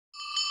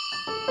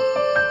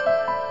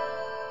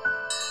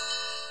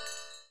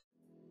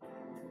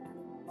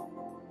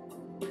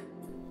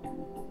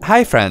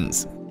Hi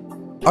friends!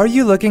 Are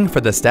you looking for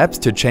the steps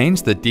to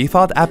change the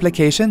default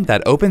application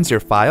that opens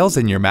your files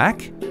in your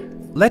Mac?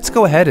 Let's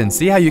go ahead and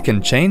see how you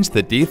can change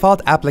the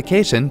default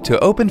application to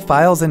open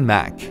files in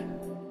Mac.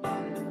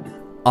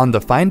 On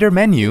the Finder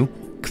menu,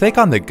 click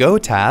on the Go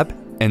tab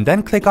and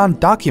then click on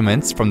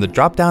Documents from the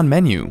drop-down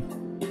menu.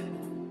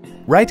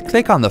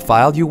 Right-click on the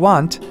file you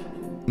want,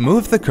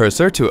 move the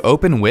cursor to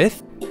Open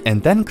With,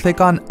 and then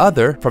click on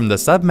Other from the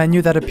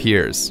submenu that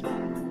appears.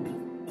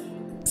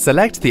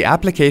 Select the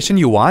application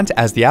you want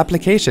as the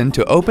application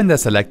to open the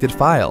selected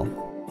file.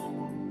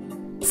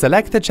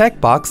 Select the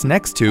checkbox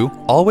next to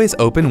Always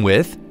Open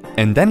With,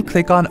 and then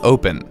click on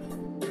Open.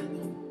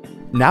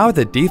 Now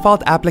the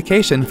default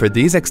application for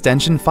these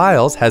extension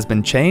files has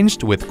been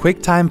changed with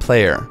QuickTime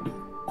Player.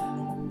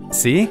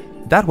 See?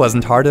 That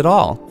wasn't hard at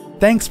all.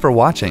 Thanks for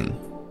watching.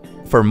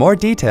 For more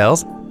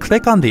details,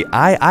 click on the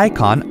eye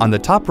icon on the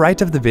top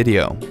right of the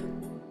video.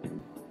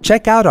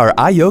 Check out our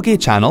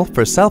iYogi channel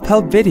for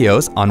self-help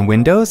videos on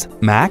Windows,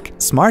 Mac,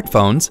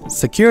 smartphones,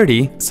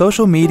 security,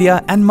 social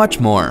media, and much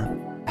more.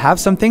 Have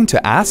something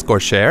to ask or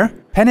share?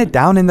 Pen it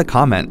down in the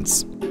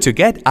comments. To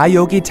get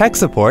iYogi tech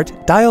support,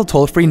 dial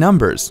toll-free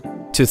numbers.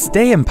 To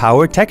stay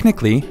empowered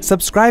technically,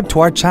 subscribe to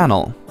our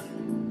channel.